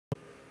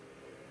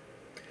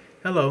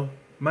Hello,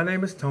 my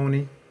name is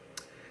Tony,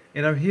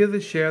 and I'm here to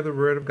share the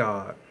Word of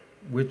God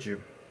with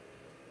you.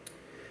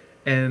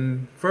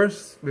 And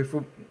first,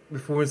 before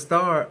I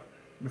start,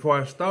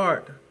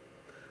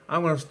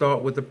 I'm going to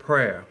start with a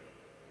prayer.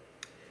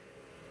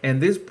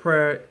 And this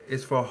prayer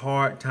is for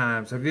hard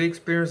times. Have you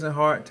experienced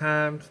hard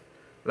times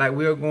like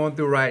we are going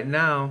through right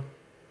now?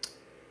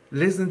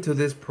 Listen to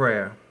this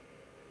prayer.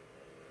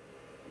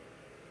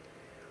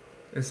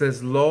 It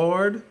says,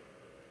 Lord,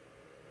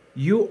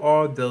 you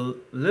are the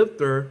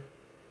lifter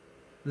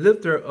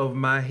of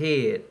my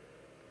head,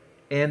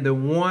 and the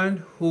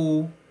one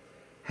who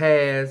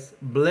has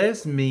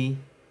blessed me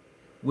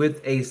with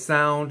a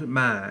sound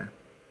mind.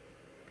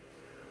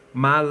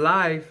 My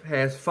life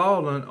has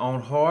fallen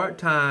on hard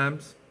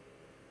times,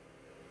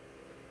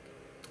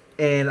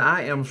 and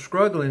I am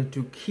struggling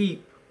to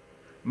keep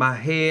my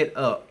head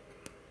up.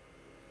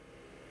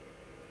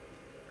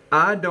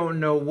 I don't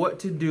know what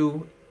to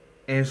do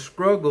and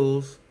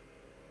struggles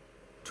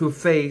to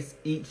face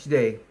each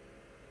day.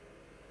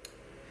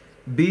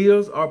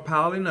 Bills are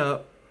piling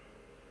up.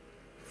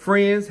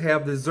 Friends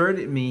have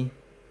deserted me.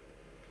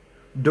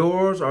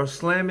 Doors are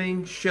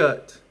slamming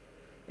shut,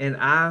 and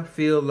I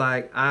feel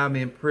like I'm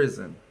in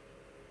prison.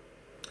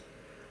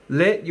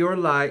 Let your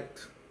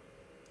light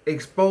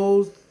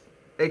expose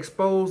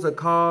the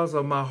cause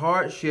of my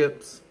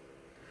hardships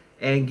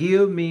and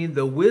give me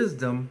the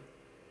wisdom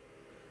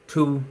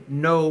to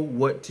know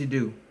what to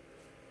do.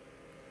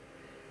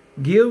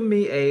 Give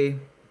me a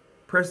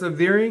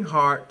persevering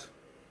heart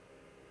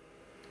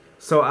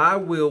so I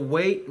will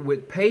wait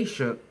with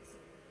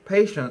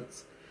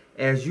patience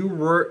as you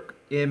work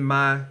in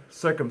my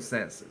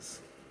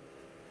circumstances.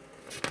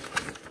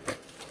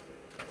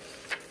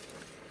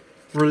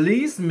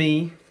 Release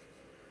me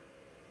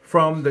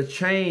from the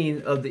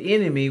chain of the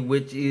enemy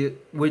which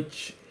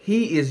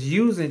he is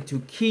using to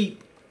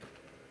keep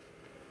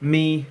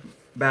me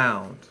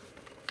bound.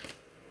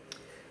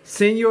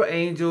 Send your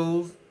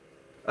angels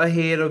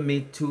ahead of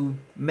me to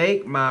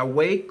make my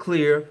way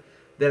clear,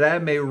 that I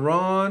may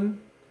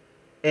run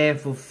and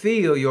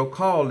fulfill your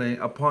calling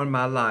upon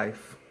my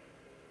life.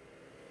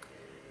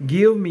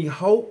 Give me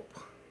hope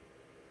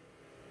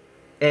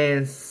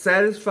and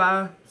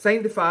sanctify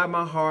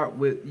my heart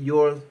with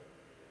your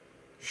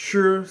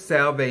sure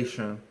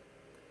salvation.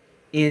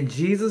 In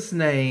Jesus'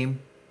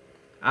 name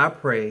I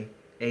pray,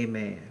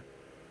 amen.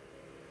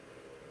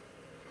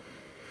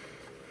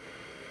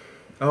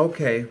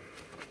 Okay,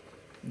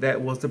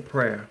 that was the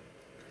prayer.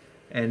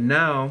 And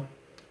now,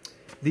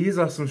 these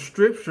are some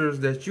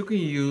scriptures that you can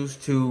use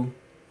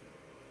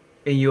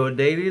in your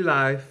daily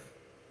life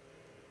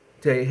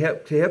to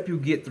help you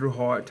get through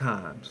hard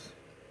times.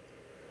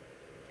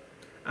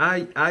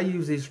 I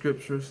use these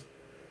scriptures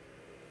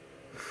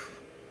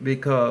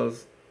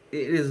because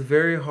it is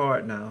very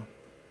hard now.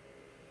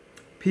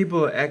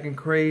 People are acting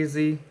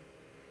crazy.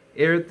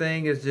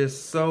 Everything is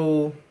just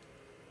so,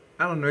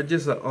 I don't know,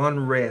 just an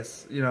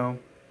unrest, I'm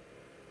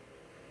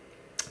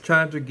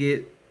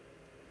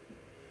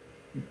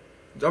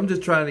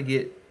just trying to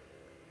get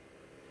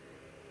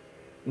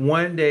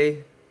one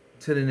day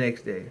to the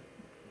next day.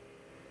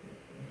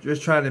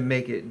 Just trying to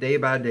make it day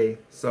by day.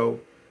 So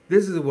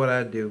this is what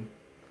I do.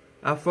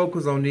 I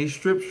focus on these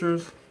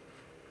scriptures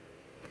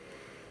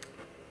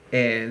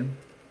and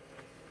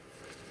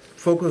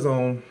focus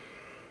on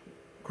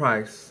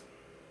Christ.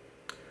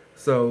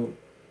 So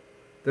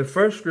the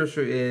first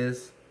scripture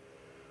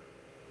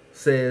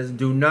says,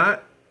 do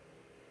not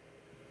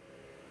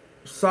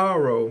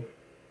sorrow,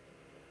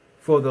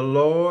 for the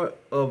joy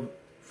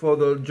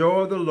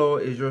of the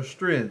Lord is your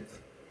strength.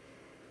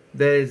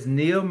 That is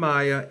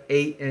Nehemiah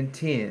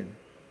 8:10.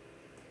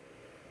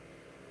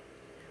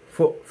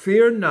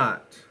 Fear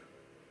not,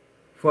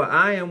 for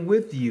I am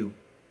with you.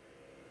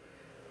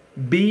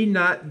 Be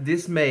not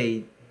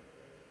dismayed,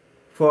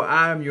 for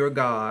I am your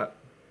God.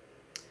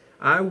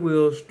 I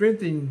will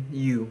strengthen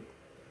you.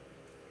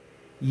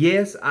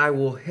 Yes, I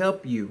will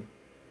help you.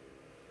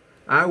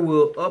 I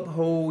will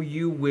uphold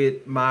you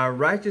with my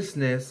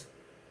righteousness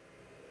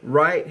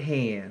right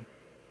hand.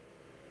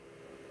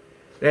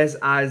 That's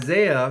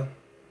Isaiah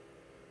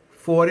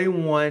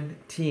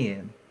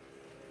 41:10.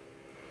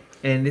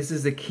 And this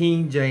is the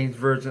King James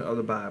Version of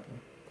the Bible.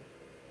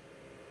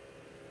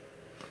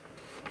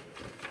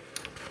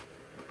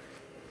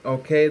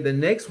 Okay, the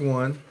next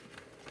one,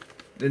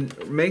 then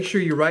make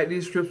sure you write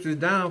these scriptures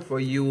down for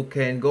you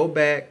can go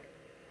back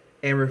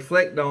and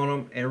reflect on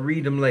them and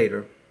read them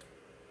later.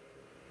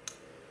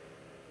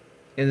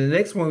 And the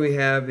next one we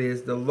have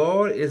is, the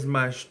Lord is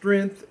my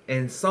strength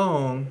and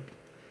song,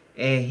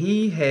 and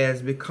he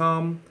has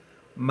become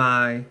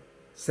my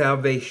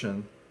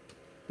salvation.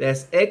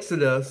 That's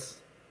Exodus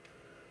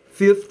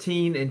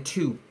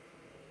 15:2.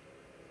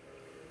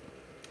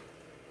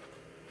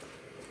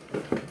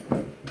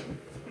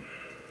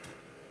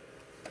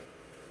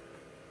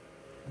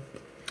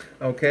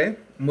 Okay,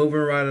 moving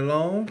right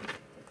along.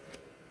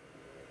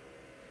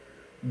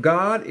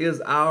 God is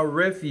our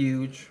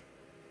refuge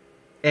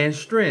and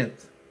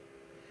strength,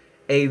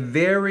 a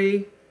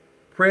very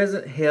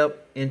present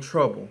help in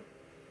trouble.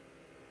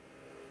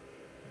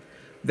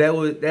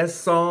 That's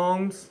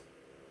Psalms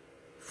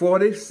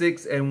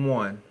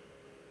 46:1.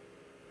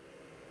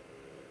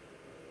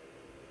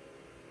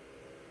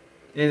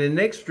 And the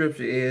next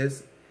scripture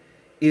is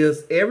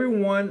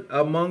everyone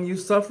among you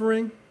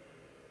suffering?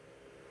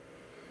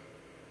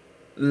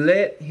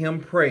 Let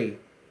him pray.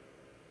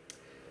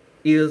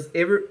 Is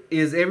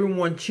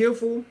everyone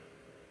cheerful?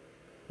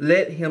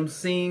 Let him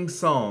sing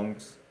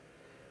songs.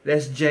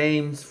 That's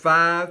James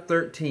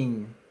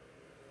 5:13.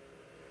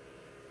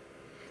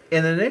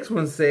 And the next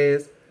one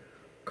says,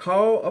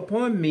 call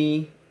upon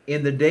me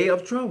in the day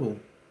of trouble.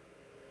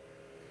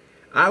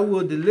 I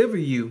will deliver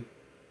you,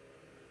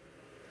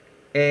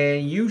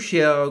 and you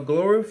shall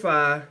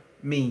glorify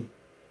me.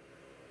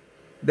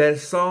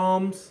 That's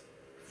Psalms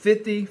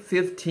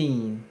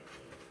 50:15.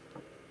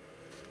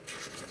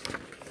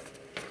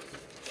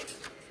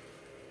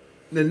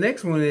 The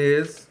next one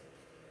is,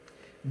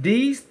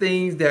 these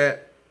things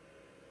that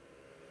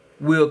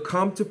will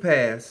come to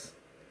pass,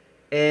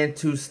 and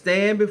to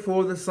stand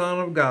before the Son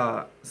of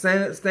God,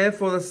 stand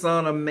for the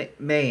Son of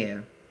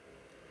Man.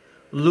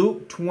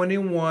 Luke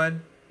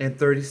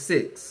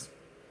 21:36.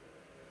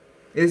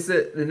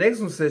 The next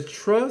one says,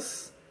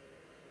 trust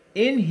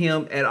in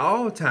him at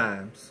all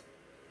times.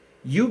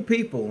 You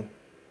people,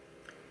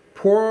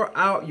 pour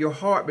out your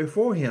heart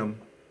before him.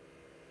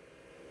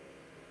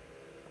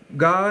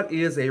 God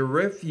is a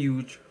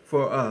refuge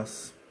for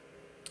us.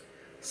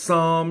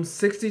 Psalm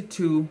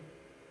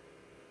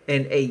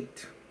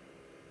 62:8.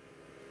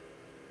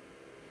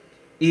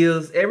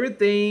 In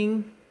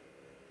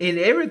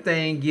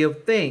everything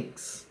give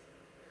thanks,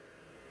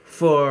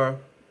 for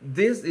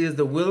this is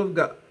the will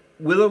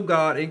of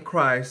God in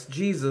Christ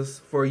Jesus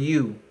for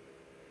you.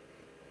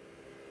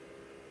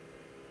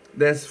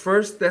 That's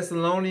 1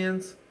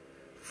 Thessalonians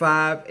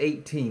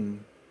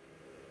 5:18.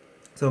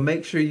 So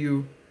make sure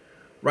you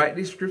write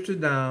these scriptures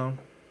down,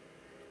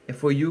 and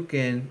for you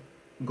can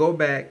go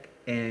back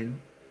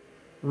and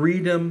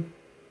read them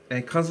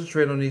and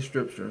concentrate on these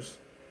scriptures.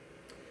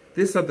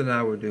 This is something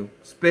I would do,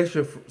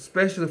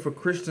 especially for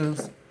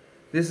Christians.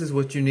 This is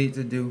what you need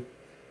to do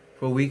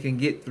for we can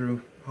get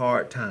through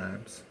hard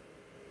times.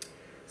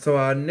 So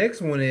our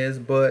next one is,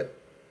 but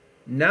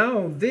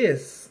know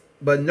this,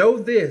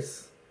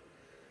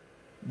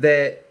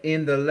 that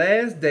in the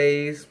last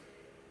days,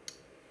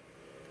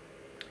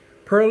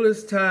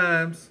 perilous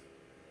times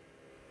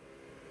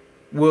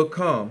will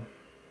come.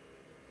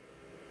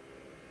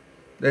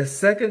 That's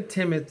 2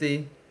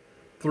 Timothy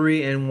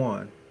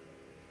 3:1.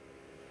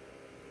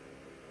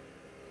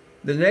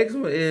 The next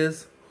one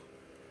is,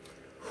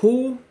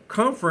 who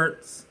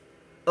comforts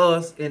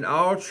us in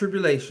all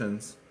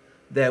tribulations,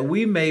 that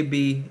we may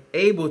be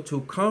able to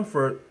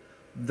comfort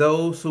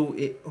those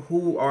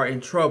who are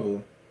in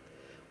trouble,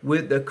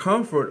 with the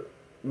comfort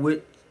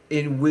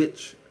in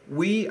which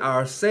we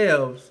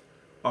ourselves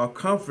are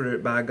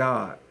comforted by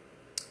God.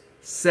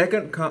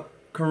 2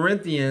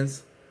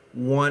 Corinthians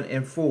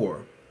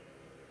 1:4.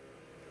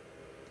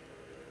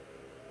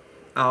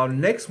 Our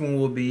next one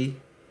will be,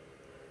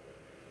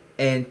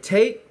 and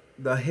take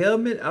the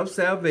helmet of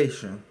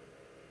salvation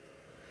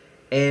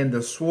and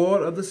the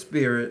sword of the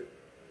Spirit,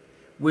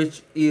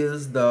 which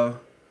is the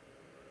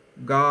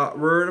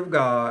word of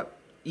God.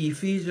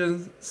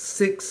 Ephesians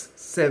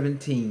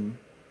 6:17.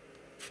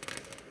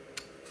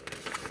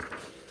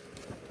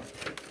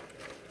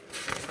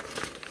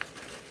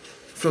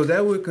 So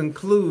that will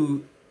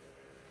conclude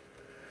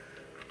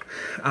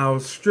our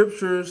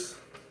scriptures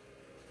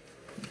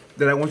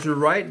that I want you to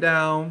write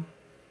down.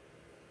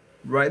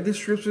 Write these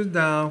scriptures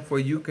down for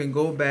you can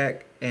go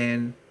back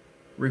and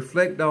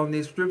reflect on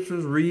these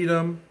scriptures, read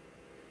them.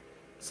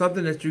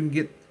 Something that you can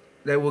get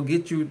that will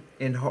get you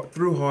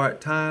through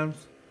hard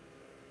times,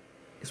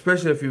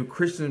 especially if you're a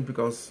Christian,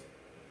 because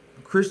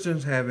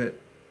Christians have it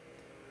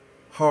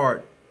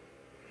hard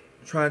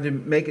trying to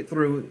make it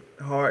through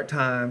hard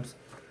times.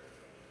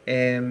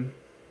 And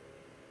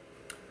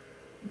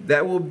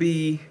that will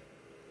be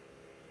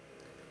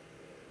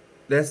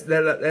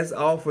that's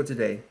all for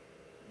today.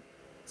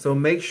 So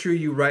make sure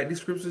you write these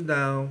scriptures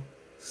down,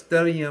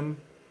 study them,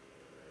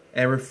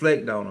 and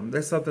reflect on them.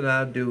 That's something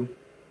I do.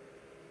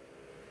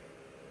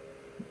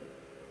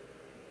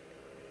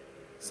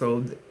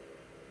 So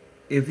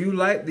if you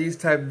like these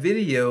type of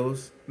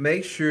videos,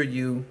 make sure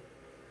you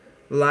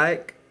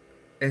like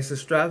and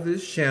subscribe to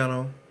this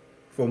channel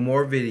for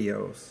more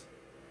videos.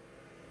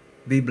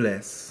 Be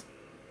blessed.